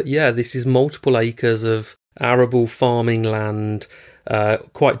is that, this is multiple acres of arable farming land,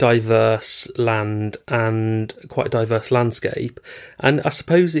 quite diverse land and quite diverse landscape. And I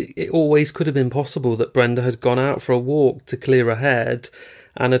suppose it always could have been possible that Brenda had gone out for a walk to clear her head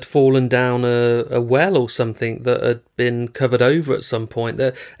and had fallen down a well or something that had been covered over at some point.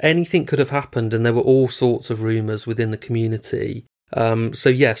 That anything could have happened, and there were all sorts of rumours within the community.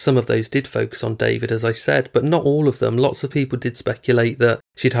 So some of those did focus on David, as I said, but not all of them. Lots of people did speculate that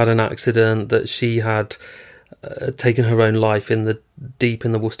she'd had an accident, that she had taken her own life deep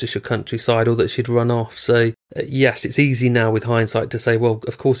in the Worcestershire countryside, or that she'd run off. So yes, it's easy now with hindsight to say, well,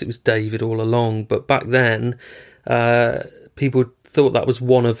 of course it was David all along, but back then people thought that was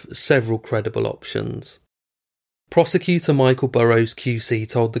one of several credible options. Prosecutor Michael Burrows QC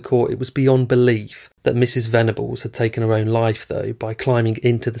told the court it was beyond belief that Mrs. Venables had taken her own life, though, by climbing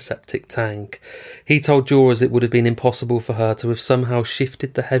into the septic tank. He told jurors it would have been impossible for her to have somehow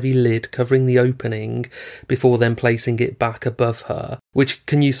shifted the heavy lid covering the opening before then placing it back above her. Which,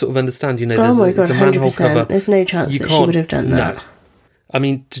 can you sort of understand? You know, it's a manhole cover. There's no chance that she would have done that. No. I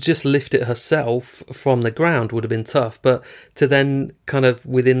mean, to just lift it herself from the ground would have been tough, but to then kind of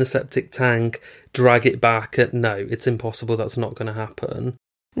within the septic tank drag it back, no, it's impossible. That's not going to happen.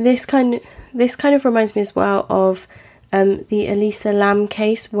 This kind of reminds me as well of the Elisa Lam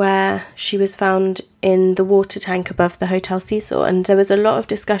case, where she was found in the water tank above the Hotel Cecil, and there was a lot of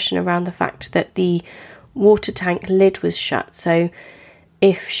discussion around the fact that the water tank lid was shut. So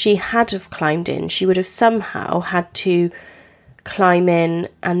if she had have climbed in, she would have somehow had to climb in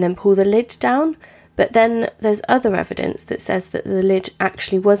and then pull the lid down. But then there's other evidence that says that the lid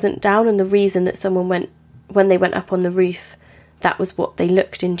actually wasn't down, and the reason that when they went up on the roof, that was what they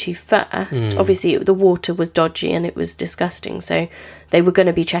looked into first. Obviously the water was dodgy and it was disgusting, so they were going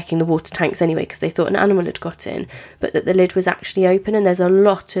to be checking the water tanks anyway because they thought an animal had got in, but that the lid was actually open. And there's a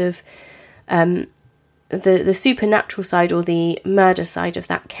lot of the supernatural side or the murder side of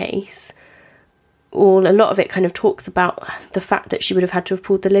that case. A lot of it kind of talks about the fact that she would have had to have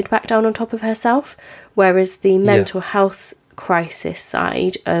pulled the lid back down on top of herself, whereas the mental health crisis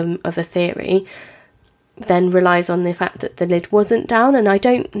side of a theory then relies on the fact that the lid wasn't down. And I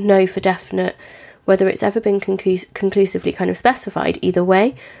don't know for definite whether it's ever been conclusively kind of specified either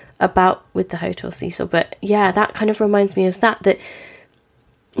way about with the Hotel Cecil. But yeah, that kind of reminds me of that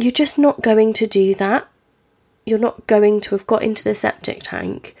you're just not going to do that. You're not going to have got into the septic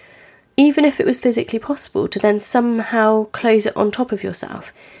tank, even if it was physically possible, to then somehow close it on top of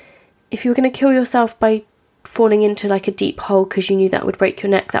yourself. If you were going to kill yourself by falling into like a deep hole because you knew that would break your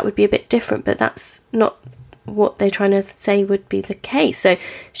neck, that would be a bit different, but that's not what they're trying to say would be the case. So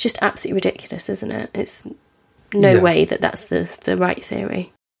it's just absolutely ridiculous, isn't it? It's no way that that's the right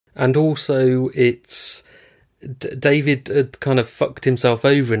theory. And also it's David had kind of fucked himself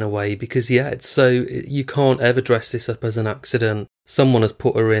over in a way because, it's so you can't ever dress this up as an accident. Someone has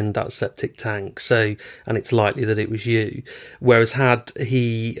put her in that septic tank, so, and it's likely that it was you. Whereas had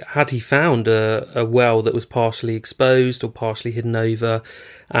he found a well that was partially exposed or partially hidden over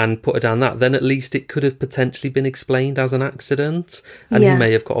and put her down that, then at least it could have potentially been explained as an accident, and he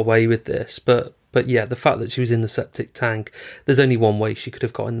may have got away with this. But the fact that she was in the septic tank, there's only one way she could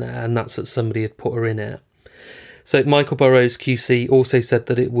have got in there, and that's that somebody had put her in it. So Michael Burrows QC also said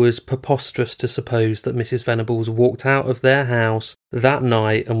that it was preposterous to suppose that Mrs. Venables walked out of their house that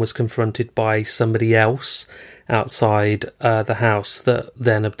night and was confronted by somebody else outside the house that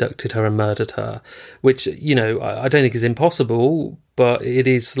then abducted her and murdered her, which, you know, I don't think is impossible, but it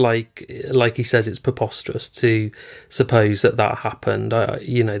is like he says, it's preposterous to suppose that happened.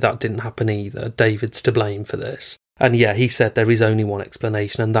 You know, that didn't happen either. David's to blame for this. And yeah, he said there is only one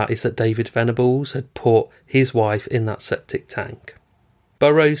explanation, and that is that David Venables had put his wife in that septic tank.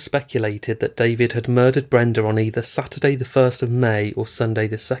 Burrows speculated that David had murdered Brenda on either Saturday the 1st of May or Sunday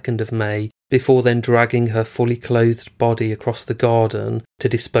the 2nd of May, before then dragging her fully clothed body across the garden to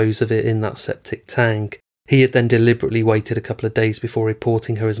dispose of it in that septic tank. He had then deliberately waited a couple of days before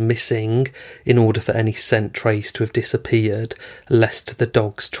reporting her as missing in order for any scent trace to have disappeared, lest the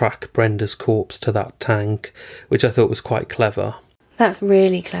dogs track Brenda's corpse to that tank, which I thought was quite clever. That's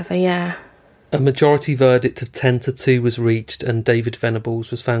really clever, yeah. A majority verdict of 10-2 was reached, and David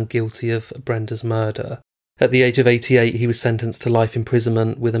Venables was found guilty of Brenda's murder. At the age of 88, he was sentenced to life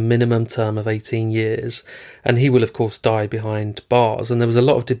imprisonment with a minimum term of 18 years, and he will, of course, die behind bars. And there was a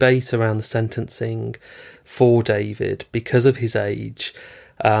lot of debate around the sentencing for David because of his age.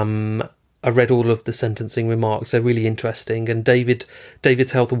 I read all of the sentencing remarks. They're really interesting. And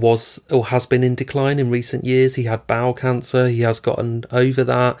David's health was or has been in decline in recent years. He had bowel cancer. He has gotten over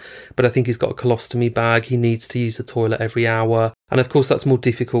that, but I think he's got a colostomy bag. He needs to use the toilet every hour. And of course, that's more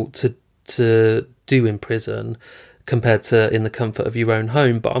difficult to do in prison compared to in the comfort of your own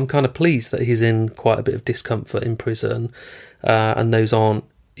home. But I'm kind of pleased that he's in quite a bit of discomfort in prison. And those aren't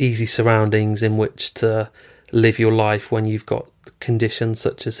easy surroundings in which to live your life when you've got conditions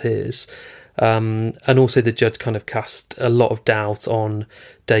such as his. And also the judge kind of cast a lot of doubt on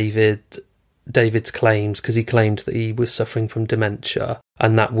David's claims, because he claimed that he was suffering from dementia,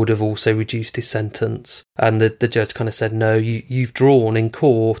 and that would have also reduced his sentence. And the judge kind of said, no, you've drawn in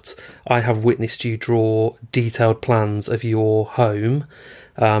court, I have witnessed you draw detailed plans of your home,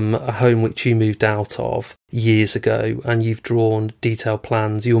 a home which you moved out of years ago, and you've drawn detailed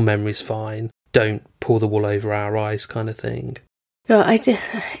plans, your memory's fine, don't pull the wool over our eyes kind of thing. Well,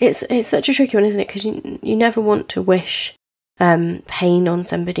 it's such a tricky one, isn't it? Because you never want to wish pain on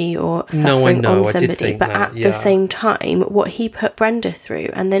somebody or suffering on somebody, but at the same time, what he put Brenda through,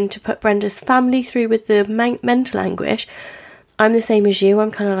 and then to put Brenda's family through with the mental anguish, I'm the same as you.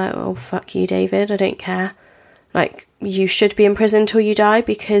 I'm kind of like, oh, fuck you, David, I don't care. Like, you should be in prison till you die,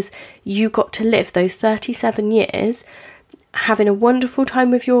 because you got to live those 37 years having a wonderful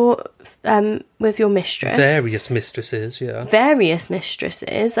time with your mistress. Various mistresses, yeah. Various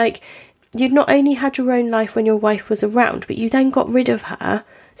mistresses. Like, you'd not only had your own life when your wife was around, but you then got rid of her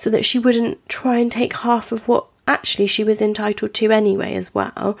so that she wouldn't try and take half of what actually she was entitled to anyway as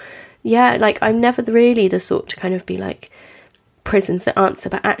well. Yeah, like, I'm never really the sort to kind of be like, prison's the answer,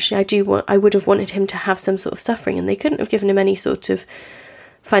 but actually I would have wanted him to have some sort of suffering, and they couldn't have given him any sort of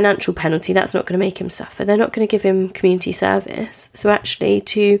financial penalty. That's not going to make him suffer. They're not going to give him community service. So actually,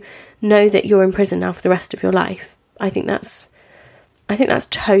 to know that you're in prison now for the rest of your life, I think that's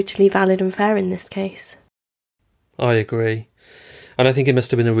totally valid and fair in this case. I agree. And I think it must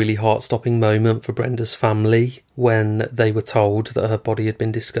have been a really heart-stopping moment for Brenda's family when they were told that her body had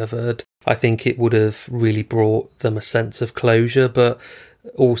been discovered. I think it would have really brought them a sense of closure, but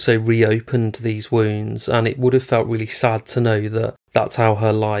also reopened these wounds, and it would have felt really sad to know that that's how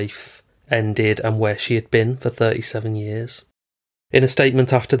her life ended and where she had been for 37 years. In a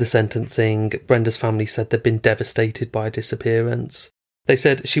statement after the sentencing, Brenda's family said they'd been devastated by her disappearance. They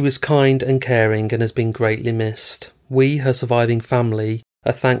said she was kind and caring and has been greatly missed. We, her surviving family,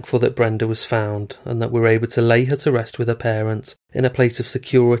 are thankful that Brenda was found and that we're able to lay her to rest with her parents in a place of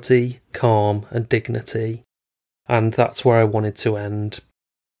security, calm and dignity. And that's where I wanted to end.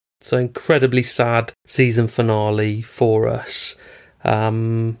 So incredibly sad season finale for us.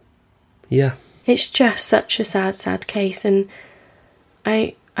 Yeah. It's just such a sad case, and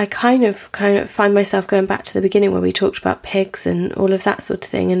I kind of find myself going back to the beginning where we talked about pigs and all of that sort of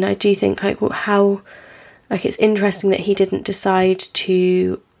thing, and I do think it's interesting that he didn't decide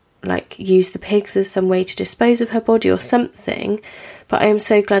to use the pigs as some way to dispose of her body or something, but I am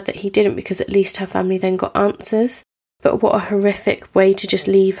so glad that he didn't, because at least her family then got answers. But what a horrific way to just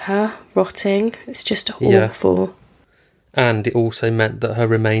leave her rotting. It's just awful. Yeah. And it also meant that her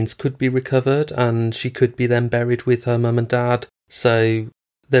remains could be recovered and she could be then buried with her mum and dad. So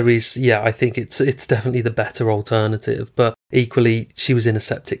there is, I think it's definitely the better alternative. But equally, she was in a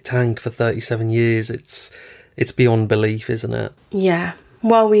septic tank for 37 years. It's beyond belief, isn't it? Yeah.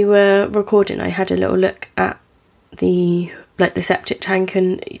 While we were recording, I had a little look at the like the septic tank,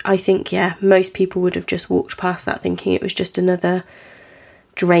 and I think, yeah, most people would have just walked past that thinking it was just another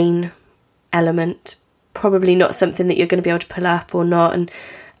drain element, probably not something that you're going to be able to pull up or not. And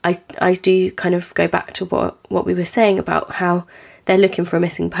I do kind of go back to what we were saying about how they're looking for a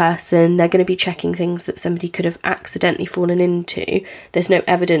missing person. They're going to be checking things that somebody could have accidentally fallen into. There's no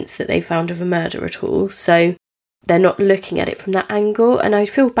evidence that they found of a murder at all, so they're not looking at it from that angle. And I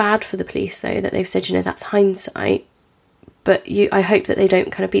feel bad for the police, though, that they've said, you know, that's hindsight. But I hope that they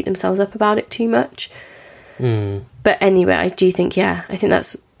don't kind of beat themselves up about it too much. But anyway, I do think, yeah, I think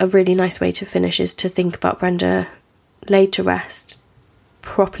that's a really nice way to finish, is to think about Brenda laid to rest,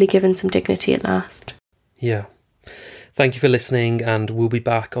 properly given some dignity at last. Yeah. Thank you for listening, and we'll be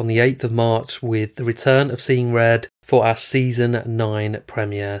back on the 8th of March with the return of Seeing Red for our Season 9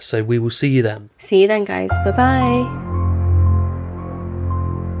 premiere. So we will see you then. See you then, guys. Bye-bye.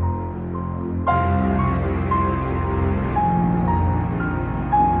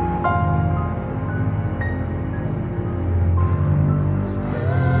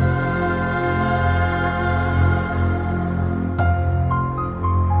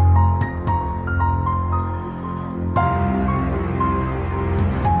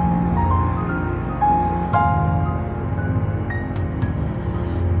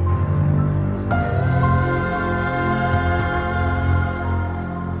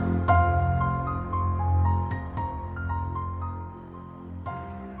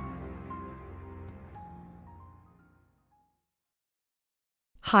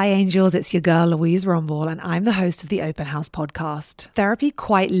 Hi angels, it's your girl Louise Rumble, and I'm the host of the Open House podcast. Therapy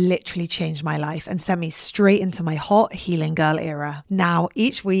quite literally changed my life and sent me straight into my hot healing girl era. Now,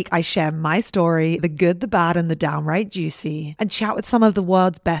 each week I share my story, the good, the bad, and the downright juicy, and chat with some of the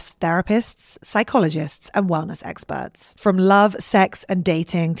world's best therapists, psychologists, and wellness experts. From love, sex, and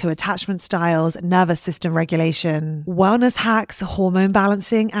dating to attachment styles, nervous system regulation, wellness hacks, hormone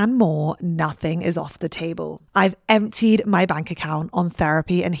balancing, and more, nothing is off the table. I've emptied my bank account on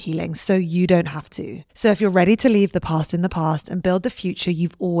therapy and healing so you don't have to. So if you're ready to leave the past in the past and build the future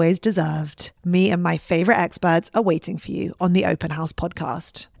you've always deserved, me and my favorite experts are waiting for you on the Open House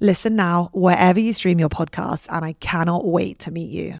podcast. Listen now wherever you stream your podcasts, and I cannot wait to meet you.